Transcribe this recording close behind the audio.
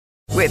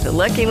With the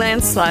Lucky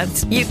Land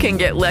Slots, you can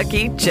get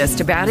lucky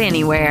just about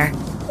anywhere.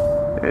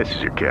 This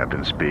is your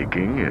captain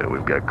speaking.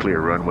 We've got clear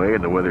runway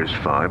and the weather's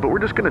fine, but we're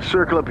just going to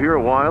circle up here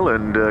a while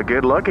and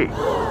get lucky.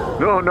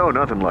 No,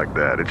 nothing like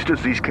that. It's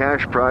just these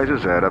cash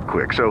prizes add up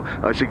quick. So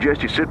I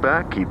suggest you sit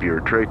back, keep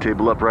your tray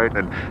table upright,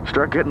 and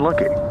start getting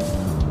lucky.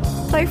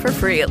 Play for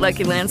free at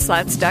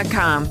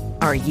LuckyLandSlots.com.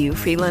 Are you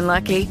feeling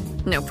lucky?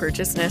 No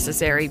purchase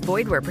necessary.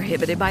 Void where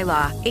prohibited by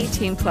law.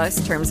 18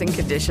 plus terms and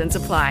conditions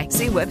apply.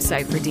 See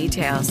website for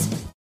details.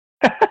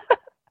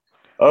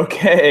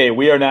 Okay,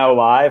 we are now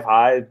live.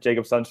 Hi,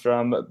 Jacob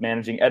Sundstrom,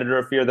 managing editor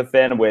of Fear the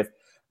Fin, with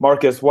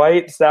Marcus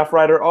White, staff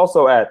writer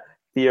also at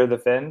Fear the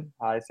Fin.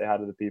 Hi, say hi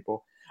to the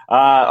people.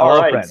 All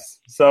right, friends.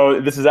 So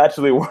this is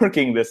actually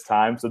working this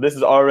time. So this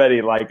is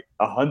already like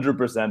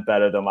 100%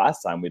 better than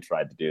last time we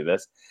tried to do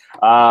this.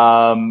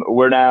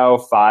 We're now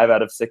 5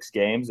 out of 6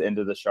 games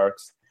into the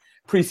Sharks'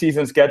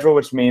 preseason schedule,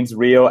 which means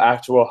real,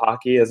 actual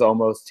hockey is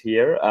almost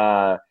here.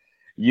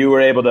 You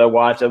were able to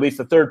watch at least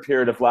the third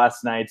period of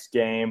last night's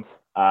game,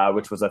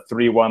 which was a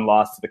 3-1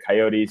 loss to the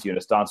Coyotes.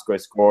 Jonas Donskoi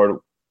scored.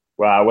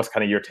 What's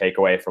kind of your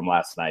takeaway from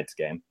last night's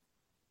game?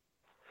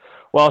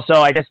 Well,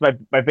 so I guess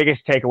my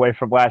biggest takeaway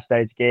from last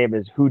night's game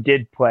is who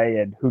did play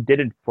and who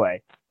didn't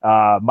play.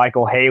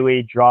 Michael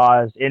Haley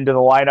draws into the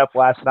lineup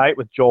last night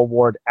with Joel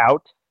Ward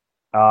out.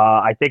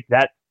 I think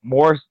that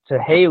more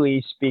to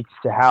Haley speaks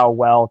to how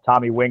well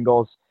Tommy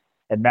Wingels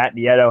and Matt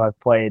Nieto have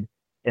played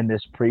in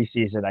this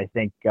preseason. I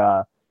think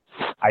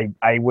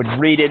I would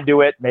read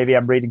into it, maybe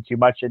I'm reading too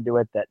much into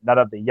it, that none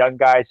of the young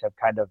guys have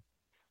kind of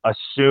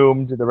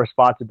assumed the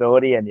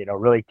responsibility and,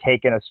 really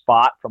taken a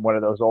spot from one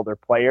of those older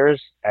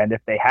players. And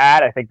if they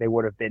had, I think they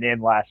would have been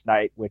in last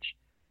night, which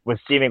was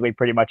seemingly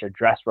pretty much a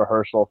dress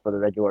rehearsal for the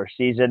regular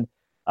season.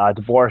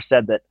 DeBoer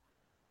said that,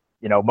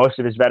 most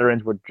of his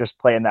veterans would just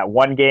play in that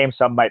one game.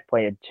 Some might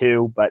play in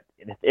 2, but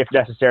if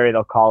necessary,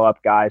 they'll call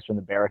up guys from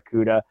the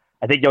Barracuda.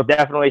 I think you'll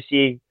definitely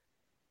see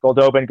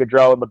Goldobin,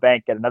 Gaudreau, and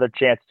LeBanc get another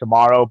chance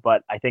tomorrow,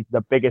 but I think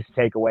the biggest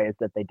takeaway is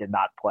that they did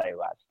not play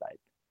last night.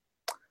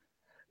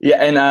 Yeah,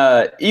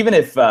 and even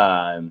if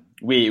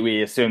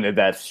we assume that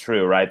that's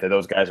true, right, that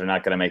those guys are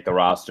not going to make the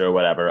roster or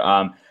whatever,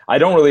 I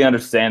don't really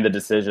understand the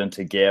decision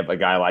to give a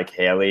guy like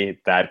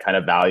Haley that kind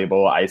of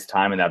valuable ice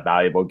time and that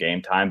valuable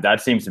game time. That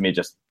seems to me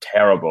just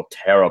terrible,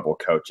 terrible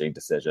coaching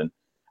decision.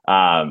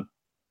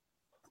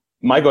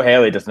 Michael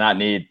Haley does not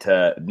need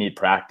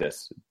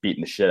practice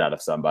beating the shit out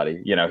of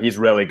somebody. He's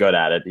really good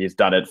at it. He's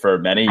done it for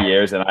many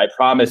years, and I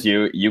promise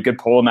you could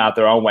pull him out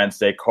there on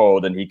Wednesday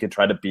cold, and he could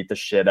try to beat the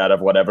shit out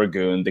of whatever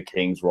goon the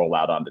Kings roll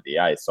out onto the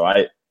ice. So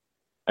I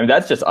mean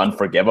that's just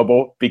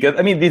unforgivable because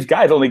these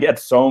guys only get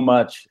so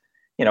much,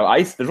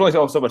 ice. There's only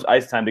so much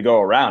ice time to go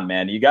around,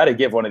 man. You got to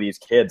give one of these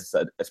kids,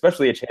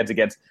 especially a chance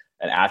against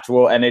an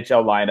actual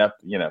NHL lineup,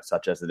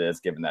 such as it is,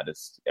 given that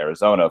it's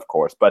Arizona, of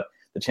course, but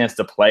the chance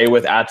to play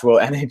with actual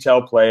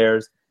NHL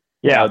players.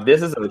 Yeah,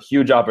 this is a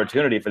huge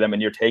opportunity for them,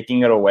 and you're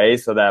taking it away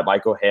so that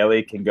Michael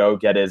Haley can go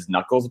get his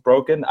knuckles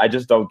broken. I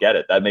just don't get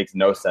it. That makes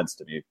no sense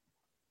to me.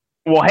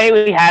 Well,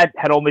 Haley had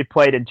only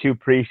played in 2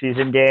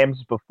 preseason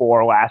games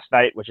before last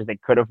night, which I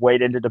think could have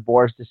weighed into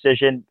DeBoer's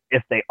decision.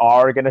 If they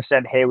are going to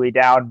send Haley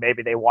down,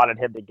 maybe they wanted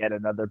him to get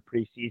another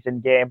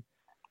preseason game.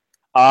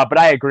 But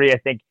I agree. I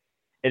think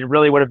it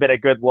really would have been a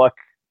good look,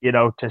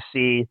 to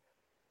see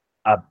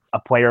a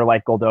player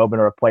like Goldobin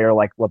or a player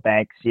like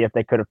LeBanc, see if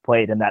they could have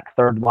played in that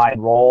third line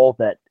role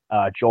that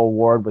Joel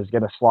Ward was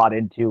going to slot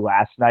into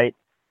last night.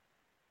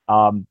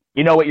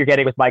 You know what you're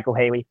getting with Michael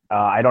Haley.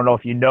 I don't know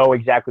if you know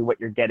exactly what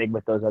you're getting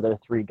with those other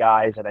 3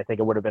 guys, and I think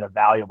it would have been a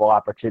valuable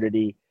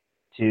opportunity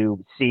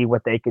to see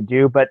what they could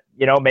do. But,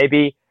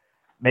 maybe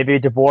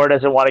DeBoer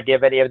doesn't want to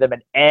give any of them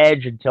an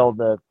edge until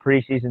the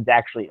preseason's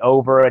actually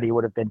over, and he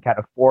would have been kind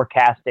of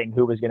forecasting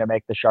who was going to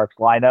make the Sharks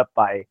lineup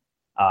by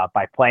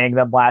playing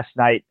them last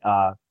night.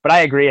 But I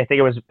agree. I think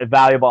it was a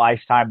valuable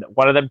ice time that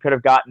one of them could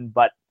have gotten,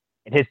 but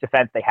in his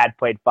defense, they had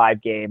played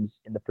 5 games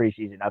in the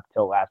preseason up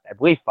till last, I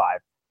believe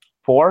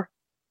 4.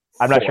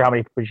 I'm not sure how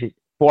many preseason.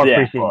 4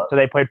 preseason. 4. So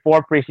they played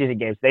 4 preseason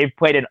games. They've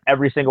played in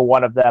every single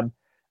one of them.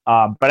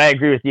 But I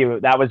agree with you.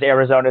 That was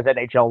Arizona's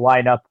NHL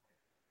lineup.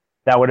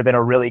 That would have been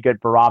a really good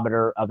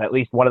barometer of at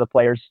least one of the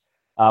players.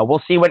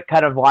 We'll see what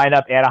kind of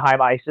lineup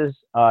Anaheim ices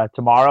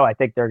tomorrow. I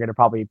think they're going to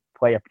probably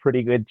play a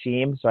pretty good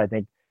team. So I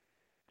think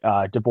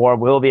DeBoer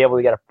will be able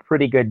to get a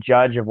pretty good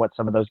judge of what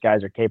some of those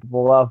guys are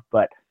capable of.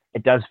 But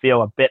it does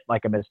feel a bit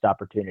like a missed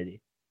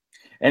opportunity.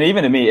 And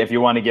even to me, if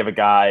you want to give a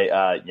guy,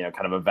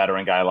 kind of a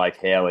veteran guy like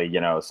Haley,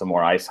 some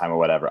more ice time or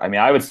whatever,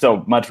 I would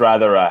still much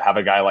rather have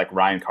a guy like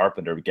Ryan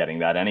Carpenter getting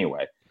that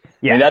anyway.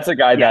 Yeah. That's a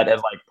guy that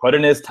has put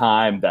in his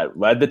time, that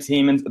led the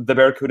team in the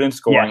Barracuda in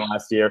scoring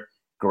last year.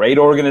 Great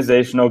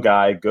organizational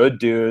guy, good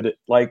dude.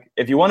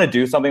 If you want to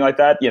do something like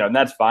that, and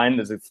that's fine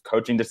as a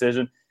coaching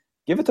decision,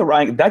 give it to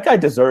Ryan. That guy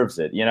deserves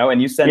it,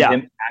 and you send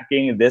him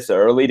packing this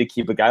early to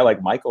keep a guy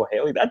like Michael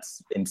Haley.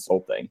 That's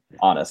insulting,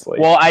 honestly.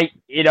 Well,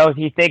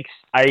 he thinks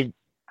I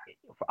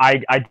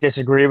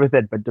disagree with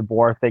it, but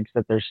DeBoer thinks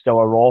that there's still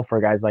a role for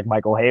guys like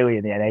Michael Haley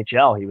in the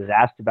NHL. He was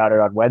asked about it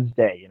on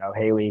Wednesday.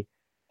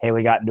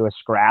 Haley got into a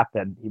scrap,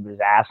 and he was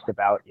asked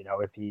about,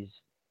 if he's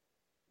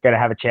going to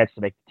have a chance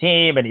to make the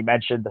team. And he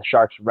mentioned the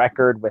Sharks'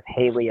 record with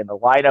Haley in the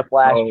lineup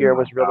last year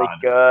was really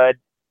good.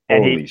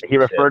 And he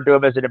referred to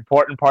him as an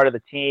important part of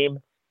the team.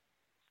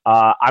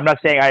 I'm not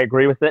saying I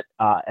agree with it.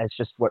 It's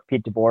just what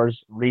Pete DeBoer's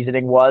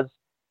reasoning was.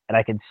 And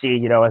I can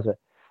see,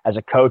 as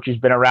a coach who's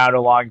been around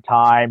a long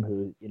time,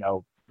 who,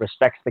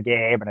 respects the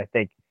game, and I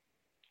think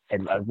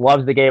and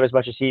loves the game as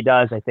much as he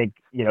does. I think,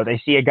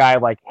 they see a guy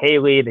like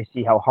Haley, they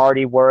see how hard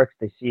he works,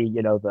 they see,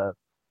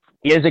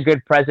 he is a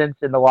good presence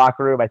in the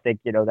locker room. I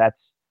think,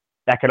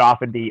 that could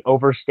often be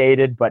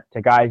overstated, but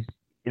to guys,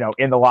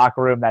 in the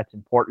locker room, that's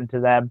important to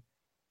them.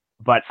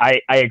 But I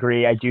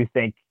agree. I do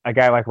think a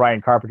guy like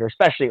Ryan Carpenter,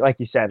 especially, like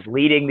you said,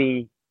 leading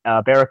the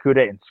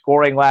Barracuda in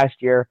scoring last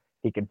year,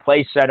 he can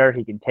play center,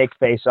 he can take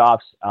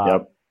faceoffs.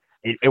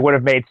 It would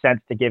have made sense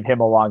to give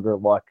him a longer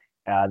look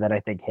than I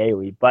think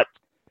Haley. But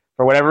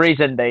for whatever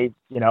reason,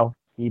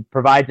 he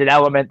provides an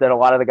element that a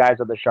lot of the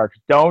guys on the Sharks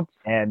don't,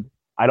 and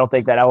I don't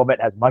think that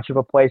element has much of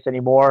a place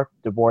anymore.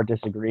 DeBoer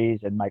disagrees,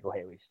 and Michael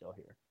Haley's still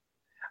here.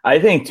 I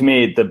think, to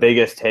me, the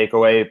biggest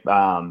takeaway,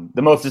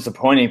 the most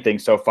disappointing thing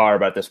so far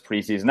about this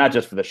preseason, not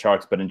just for the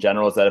Sharks, but in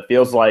general, is that it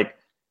feels like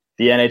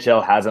the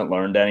NHL hasn't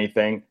learned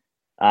anything.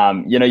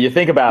 You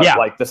think about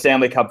like the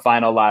Stanley Cup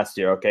final last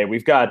year. Okay,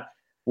 we've got,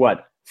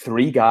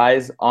 3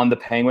 guys on the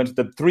Penguins?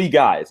 The 3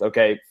 guys,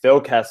 okay, Phil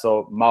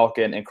Kessel,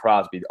 Malkin, and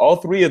Crosby. All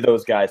 3 of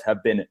those guys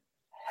have been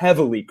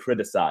heavily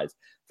criticized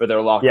for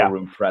their locker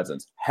room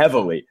presence.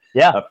 Heavily.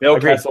 Phil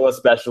Kessel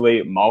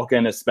especially,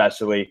 Malkin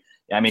especially.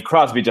 I mean,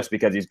 Crosby just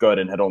because he's good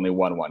and had only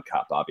won 1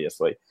 cup,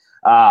 obviously.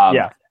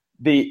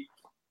 They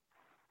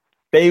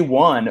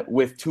won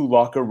with 2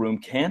 locker room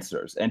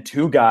cancers and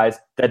 2 guys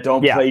that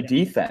don't play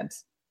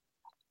defense.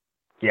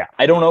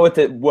 I don't know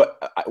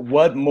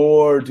what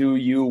more do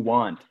you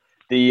want?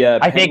 The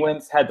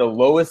Penguins had the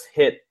lowest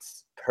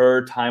hits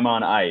per time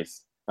on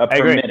ice,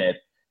 per minute,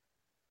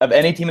 of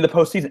any team in the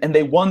postseason, and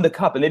they won the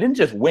cup. And they didn't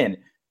just win;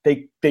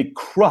 they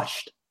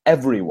crushed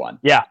everyone.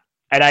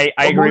 And I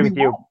agree with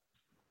you.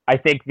 I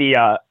think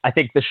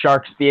the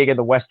Sharks being in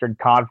the Western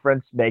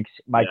Conference makes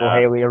Michael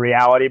Haley a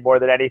reality more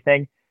than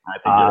anything. I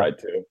think you're right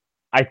too.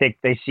 I think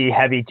they see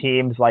heavy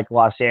teams like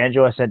Los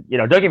Angeles, and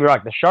don't get me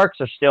wrong, the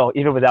Sharks are still,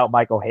 even without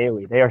Michael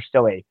Haley, they are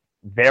still a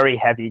very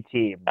heavy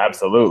team.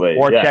 Absolutely.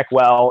 Or check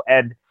well,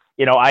 and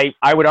I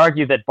would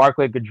argue that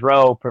Barclay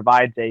Goodrow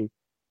provides a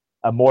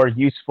more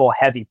useful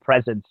heavy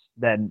presence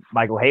than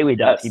Michael Haley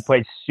does. He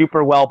plays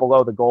super well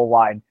below the goal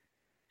line,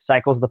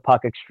 cycles the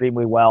puck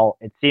extremely well.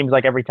 It seems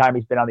like every time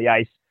he's been on the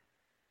ice,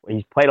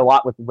 he's played a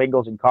lot with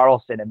Wingels and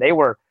Carlson, and they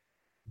were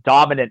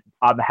dominant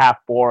on the half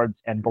boards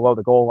and below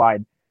the goal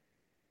line.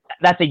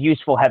 That's a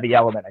useful heavy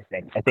element, I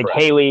think. I think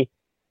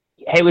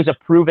Haley's a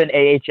proven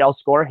AHL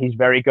scorer. He's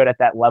very good at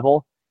that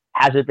level.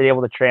 Hasn't been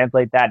able to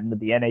translate that into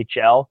the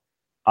NHL.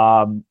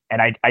 And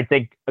I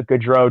think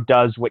Goodrow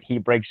does what he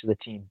brings to the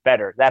team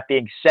better. That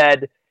being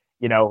said,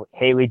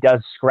 Haley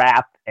does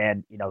scrap,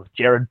 and,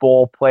 Jared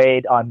Bull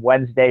played on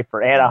Wednesday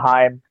for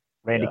Anaheim.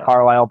 Randy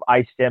Carlyle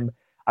iced him.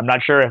 I'm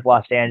not sure if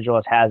Los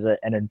Angeles has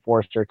an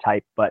enforcer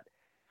type, but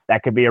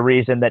that could be a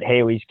reason that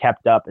Haley's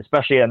kept up,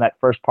 especially on that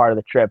first part of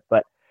the trip.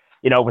 But,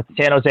 with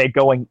San Jose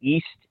going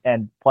east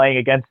and playing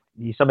against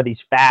some of these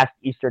fast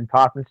Eastern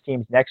Conference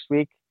teams next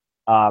week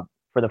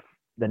for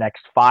the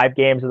next 5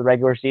 games of the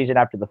regular season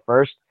after the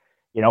first,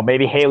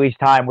 maybe Haley's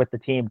time with the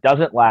team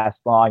doesn't last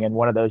long and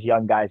one of those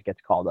young guys gets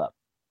called up.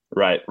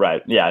 Right.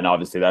 Yeah, and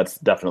obviously that's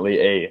definitely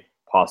a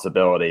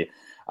possibility.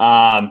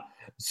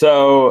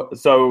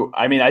 So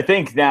I mean, I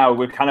think now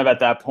we're kind of at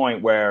that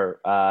point where,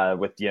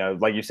 with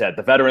like you said,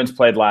 the veterans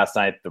played last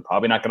night. They're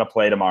probably not going to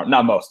play tomorrow.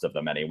 Not most of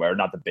them, anywhere.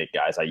 Not the big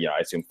guys. I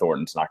assume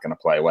Thornton's not going to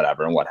play,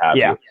 whatever, and what have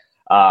you.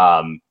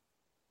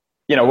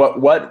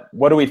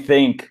 What do we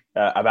think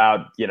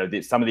about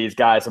some of these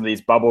guys, some of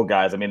these bubble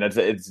guys? I mean,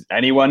 is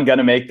anyone going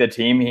to make the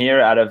team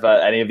here out of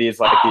any of these,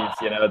 like these,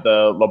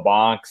 the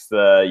LeBlancs,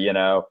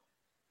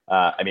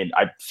 I mean,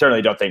 I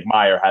certainly don't think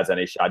Meyer has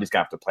any shot. He's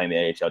going to have to play in the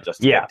AHL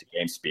just to get to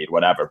game speed,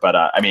 whatever. But,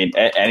 I mean,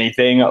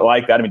 anything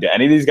like that? I mean, do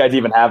any of these guys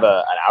even have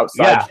an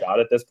outside shot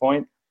at this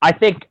point? I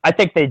think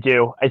they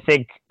do. I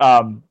think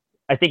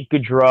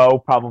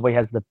Goodrow probably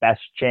has the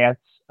best chance.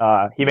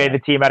 He made the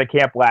team out of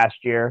camp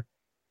last year.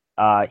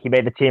 He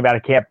made the team out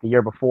of camp the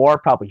year before.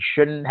 Probably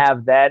shouldn't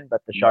have then,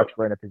 but the Sharks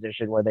were in a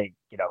position where they,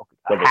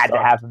 had to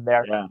have him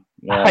there.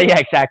 Yeah,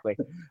 exactly.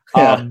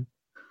 But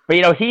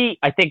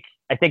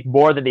I think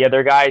more than the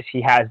other guys,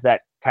 he has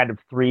that kind of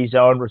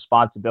 3-zone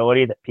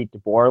responsibility that Pete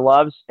DeBoer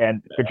loves.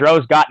 And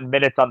Gaudreau's gotten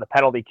minutes on the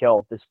penalty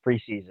kill this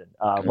preseason.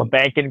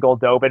 LeBanc and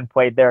Goldobin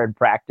played there in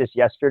practice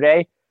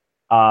yesterday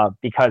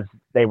because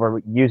they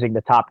were using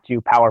the top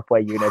 2 power play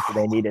units and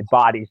they needed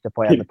bodies to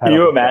play on the penalty kill. Can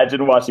you kill.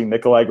 imagine watching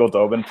Nikolai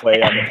Goldobin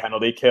play on the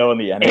penalty kill in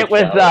the NHL?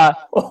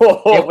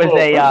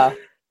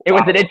 It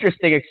was an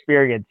interesting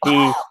experience.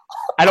 I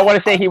don't want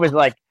to say he was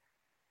like,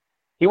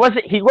 he was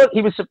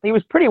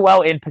pretty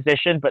well in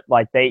position, but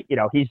like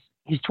he's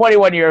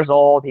 21 years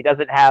old. He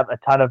doesn't have a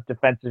ton of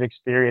defensive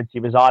experience. He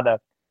was on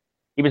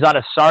he was on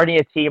a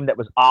Sarnia team that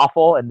was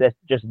awful and this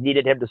just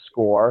needed him to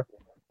score.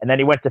 And then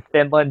he went to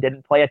Finland,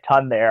 didn't play a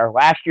ton there.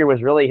 Last year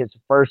was really his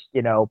first,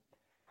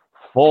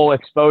 full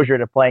exposure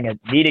to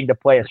needing to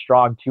play a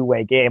strong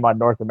two-way game on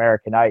North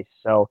American ice.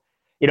 So,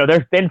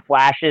 there's been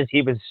flashes.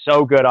 He was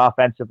so good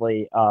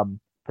offensively,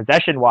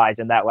 possession-wise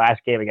in that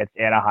last game against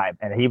Anaheim,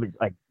 and he was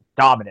like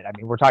dominant. I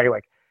mean, we're talking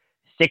like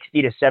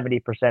 60 to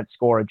 70%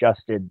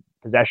 score-adjusted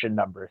possession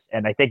numbers.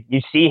 And I think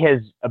you see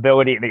his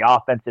ability in the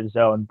offensive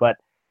zone, but,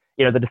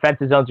 the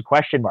defensive zone's a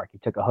question mark. He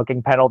took a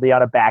hooking penalty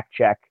on a back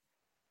check.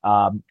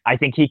 I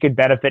think he could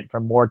benefit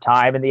from more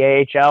time in the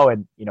AHL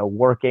and,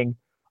 working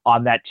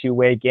on that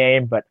two-way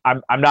game, but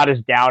I'm not as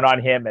down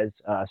on him as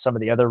some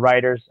of the other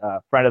writers.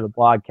 Friend of the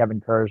blog,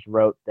 Kevin Kurz,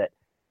 wrote that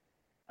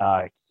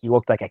he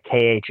looked like a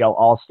KHL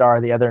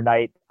all-star the other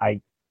night.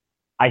 I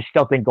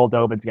still think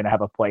Goldobin's going to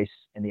have a place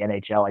in the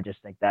NHL. I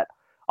just think that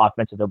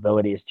offensive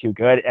ability is too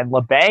good. And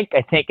LeBanc,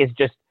 I think,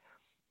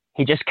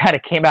 he just kind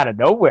of came out of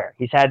nowhere.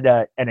 He's had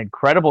an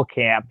incredible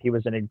camp. He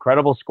was an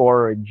incredible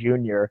scorer in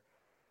junior.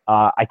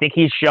 I think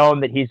he's shown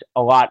that he's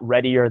a lot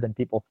readier than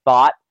people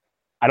thought.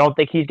 I don't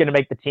think he's going to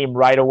make the team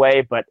right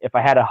away, but if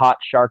I had a hot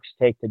Sharks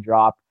take to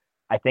drop,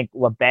 I think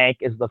LeBanc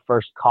is the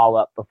first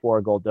call-up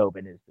before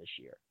Goldobin is this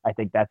year. I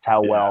think that's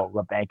how well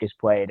LeBanc has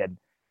played and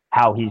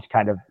how he's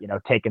kind of,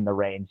 taken the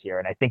reins here.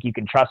 And I think you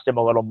can trust him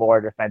a little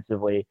more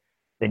defensively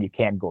than you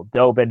can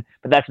Goldobin.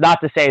 But that's not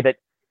to say that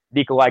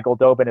Nikolai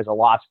Goldobin is a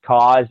lost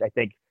cause. I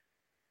think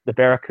the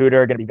Barracuda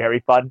are going to be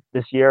very fun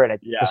this year. And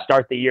to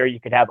start the year,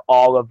 you could have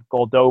all of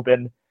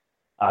Goldobin,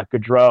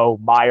 Gaudreau,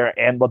 Meyer,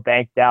 and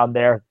LeBanc down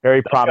there.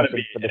 Very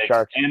promising for the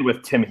Sharks. And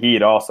with Tim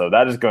Heed also.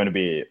 That is going to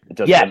be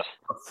just a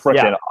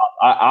freaking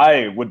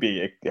I would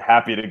be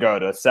happy to go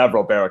to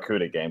several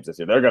Barracuda games this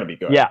year. They're going to be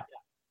good.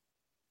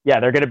 Yeah,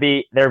 they're going to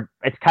be –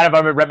 it's kind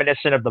of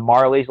reminiscent of the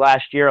Marlies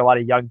last year, a lot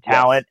of young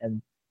talent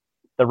and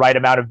the right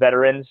amount of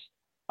veterans.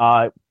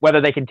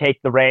 Whether they can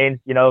take the reins,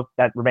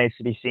 that remains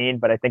to be seen.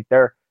 But I think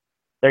they're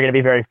going to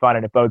be very fun,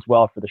 and it bodes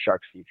well for the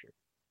Sharks' future.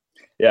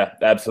 Yeah,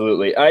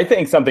 absolutely. I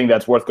think something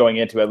that's worth going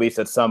into, at least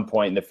at some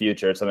point in the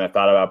future, something I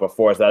thought about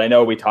before, is that I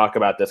know we talk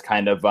about this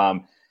kind of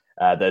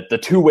the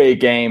two-way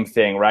game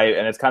thing, right?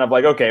 And it's kind of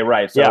like, okay,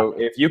 right. So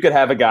if you could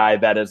have a guy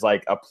that is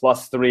like a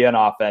 +3 on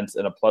offense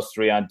and a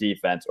 +3 on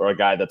defense, or a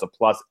guy that's a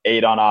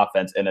 +8 on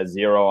offense and a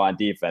 0 on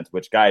defense,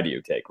 which guy do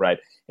you take, right?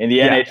 In the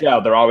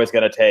NHL, they're always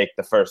going to take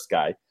the first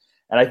guy.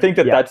 And I think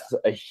that that's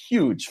a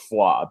huge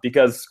flaw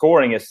because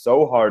scoring is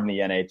so hard in the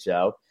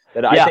NHL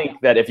that I think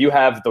that if you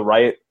have the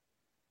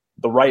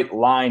right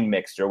line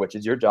mixture, which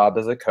is your job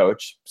as a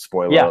coach,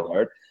 spoiler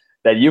alert,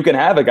 that you can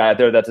have a guy out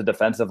there that's a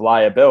defensive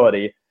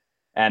liability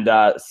and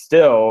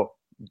still,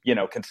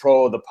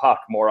 control the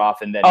puck more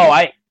often than.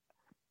 I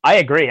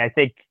agree. I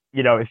think,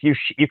 if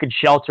you can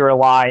shelter a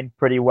line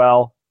pretty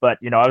well, but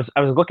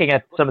I was looking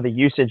at some of the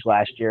usage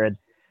last year, and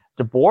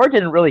DeBoer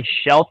didn't really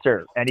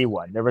shelter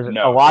anyone. There was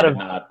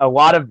a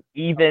lot of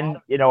even,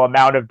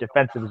 amount of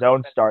defensive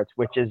zone starts,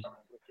 which is,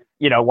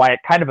 why it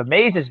kind of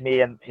amazes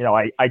me. And,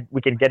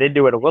 we can get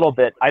into it a little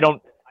bit. I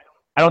don't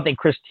think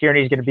Chris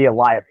Tierney is going to be a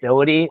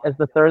liability as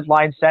the third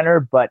line center,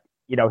 but,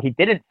 he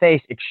didn't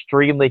face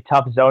extremely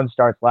tough zone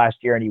starts last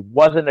year, and he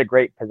wasn't a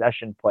great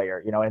possession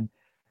player, and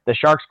the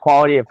Sharks'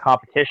 quality of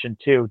competition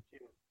too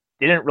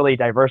didn't really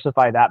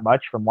diversify that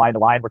much from line to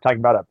line. We're talking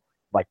about a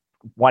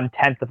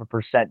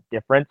 0.1%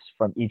 difference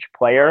from each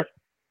player.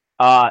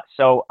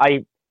 So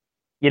I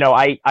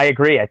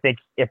agree. I think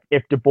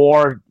if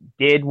DeBoer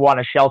did want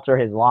to shelter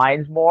his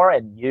lines more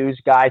and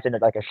use guys in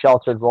like a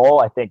sheltered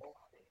role, I think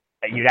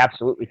you'd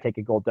absolutely take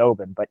a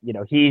Goldobin. But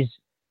he's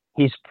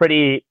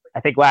pretty. I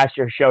think last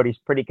year showed he's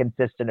pretty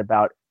consistent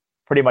about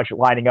pretty much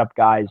lining up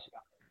guys,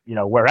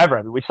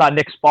 wherever. We saw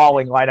Nick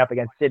Spaulding line up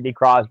against Sidney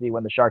Crosby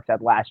when the Sharks had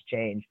last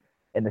change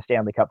in the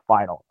Stanley Cup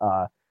final.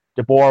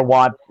 DeBoer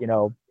wants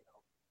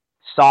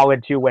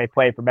solid two-way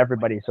play from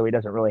everybody, so he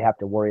doesn't really have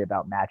to worry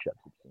about matchups,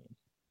 it seems.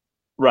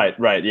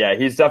 Right. Yeah,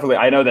 he's definitely –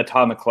 I know that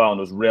Todd McClellan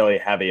was really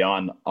heavy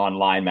on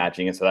line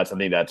matching, and so that's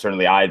something that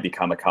certainly I had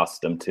become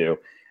accustomed to.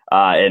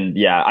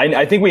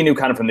 I think we knew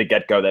kind of from the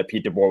get-go that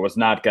Pete DeBoer was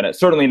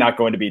certainly not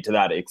going to be to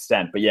that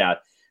extent. But yeah,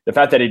 the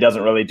fact that he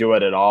doesn't really do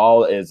it at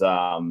all is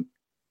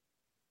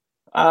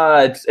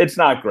it's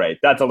not great.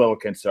 That's a little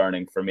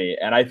concerning for me.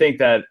 And I think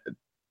that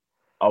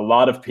a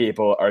lot of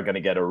people are going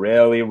to get a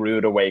really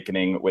rude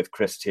awakening with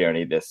Chris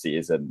Tierney this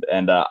season.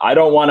 And I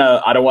don't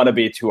want to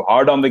be too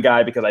hard on the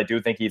guy because I do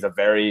think he's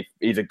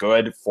a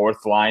good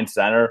fourth line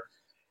center.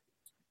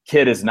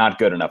 Kid is not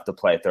good enough to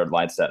play third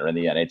line center in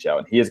the NHL,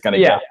 and he is going to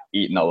get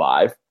eaten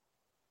alive.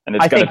 And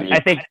it's going to be. I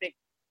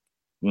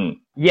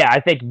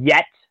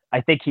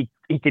think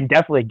he can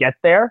definitely get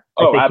there.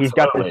 I think he's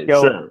got the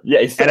skill. Sure.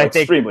 Yeah, he's still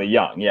extremely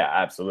young. Yeah,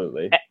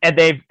 absolutely. And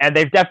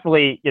they've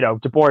definitely,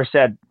 DeBoer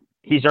said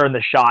he's earned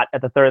the shot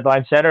at the third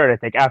line center, and I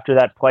think after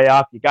that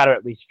playoff, you got to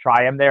at least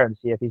try him there and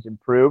see if he's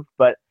improved.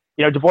 But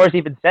DeBoer's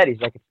even said he's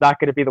like, it's not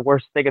going to be the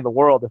worst thing in the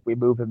world if we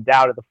move him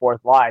down to the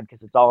fourth line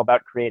because it's all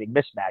about creating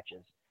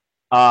mismatches.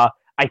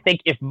 I think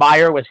if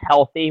Meyer was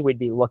healthy, we'd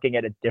be looking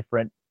at a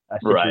different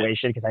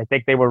situation, because I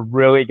think they were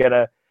really going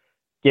to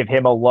give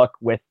him a look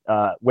with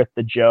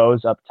the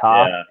Joes up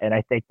top. Yeah. And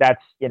I think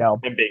that's,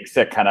 him being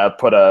sick kind of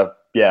put a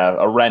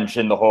wrench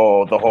in the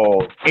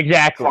whole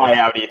exactly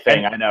try-outy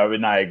thing. I know,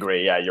 and I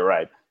agree. Yeah, you're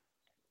right.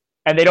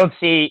 And they don't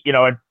see,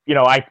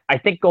 I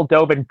think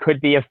Goldobin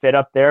could be a fit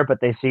up there, but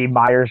they see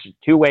Meyer's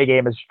two-way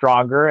game is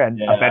stronger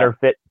and a better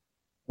fit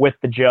with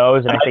the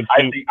Joes. And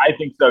I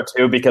think so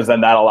too, because then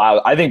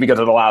because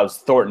it allows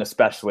Thornton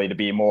especially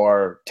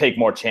to take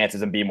more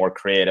chances and be more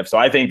creative. So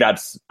I think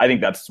that's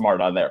smart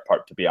on their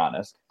part, to be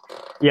honest.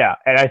 Yeah.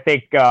 And I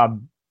think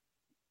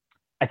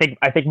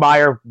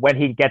Meyer, when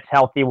he gets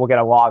healthy, will get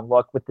a long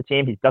look with the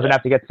team. He doesn't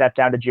have to get set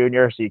down to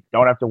junior, so you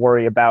don't have to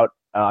worry about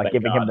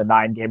giving him the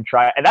 9-game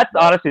try. And that's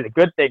honestly the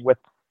good thing with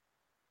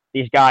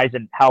these guys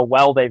and how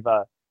well they've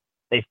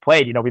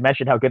played. We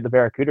mentioned how good the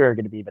Barracuda are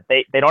going to be, but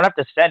they don't have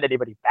to send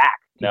anybody back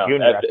to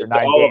junior after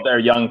 9 all games. Of their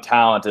young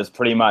talent is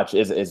pretty much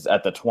is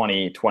at the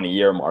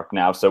 20-year mark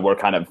now, so we're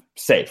kind of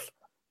safe.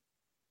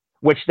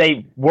 Which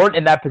they weren't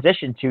in that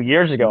position 2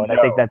 years ago, and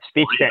I think that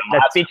speaks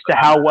to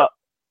how well.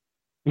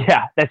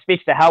 Yeah, that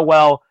speaks to how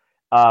well,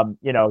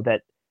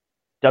 that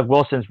Doug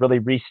Wilson's really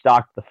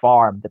restocked the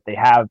farm, that they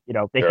have,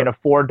 they can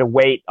afford to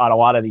wait on a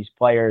lot of these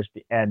players,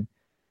 and,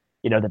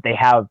 that they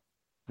have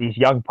these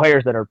young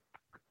players that are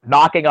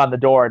knocking on the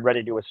door and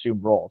ready to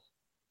assume roles.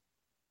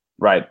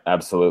 Right,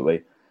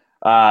 absolutely.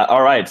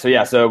 All right,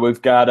 so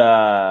we've got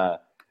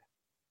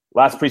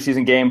last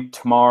preseason game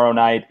tomorrow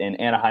night in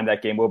Anaheim.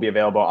 That game will be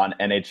available on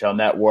NHL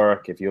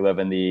Network. If you live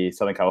in the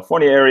Southern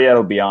California area,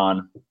 it'll be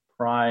on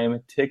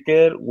Prime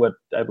Ticket, what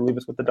I believe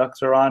is what the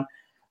Ducks are on.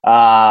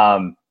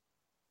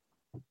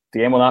 The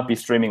game will not be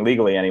streaming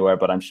legally anywhere,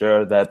 but I'm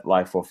sure that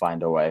life will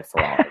find a way for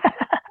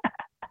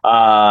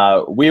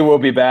all. We will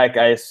be back,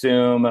 I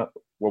assume.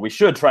 Well, we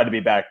should try to be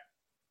back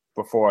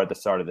before the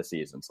start of the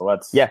season. So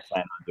let's plan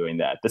on doing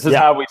that. This is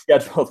how we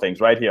schedule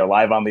things, right here,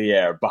 live on the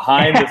air,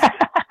 behind the scenes.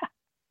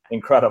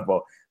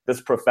 Incredible.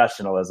 This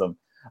professionalism.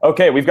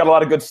 Okay, we've got a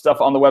lot of good stuff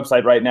on the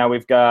website right now.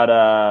 We've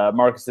got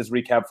Marcus's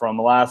recap from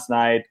last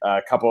night, a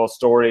couple of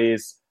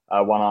stories,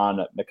 one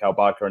on Mikhail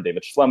Bodker and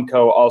David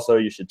Schlemko. Also,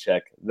 you should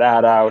check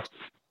that out.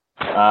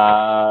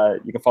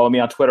 You can follow me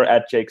on Twitter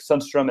at Jake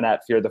Sundstrom and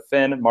at Fear the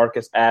Fin.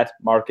 Marcus at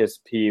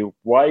Marcus P.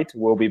 White.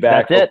 We'll be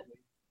back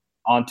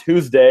on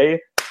Tuesday.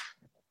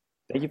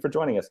 Thank you for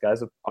joining us,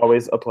 guys.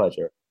 Always a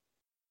pleasure.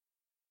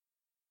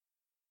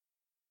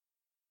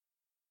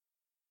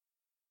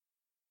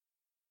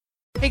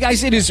 Hey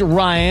guys, it is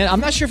Ryan. I'm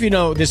not sure if you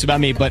know this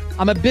about me, but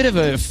I'm a bit of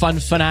a fun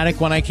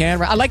fanatic when I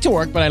can. I like to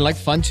work, but I like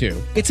fun too.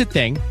 It's a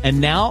thing. And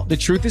now the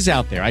truth is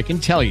out there. I can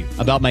tell you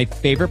about my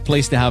favorite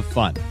place to have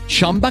fun.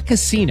 Chumba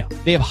Casino.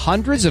 They have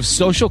hundreds of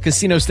social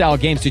casino style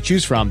games to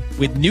choose from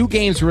with new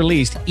games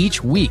released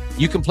each week.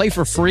 You can play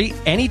for free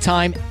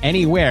anytime,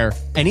 anywhere.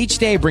 And each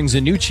day brings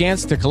a new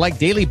chance to collect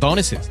daily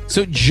bonuses.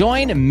 So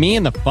join me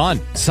in the fun.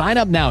 Sign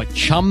up now at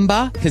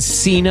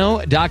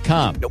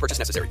ChumbaCasino.com. No purchase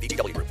necessary.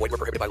 VGW Group. Void where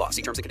prohibited by law.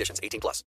 See terms and conditions. 18+.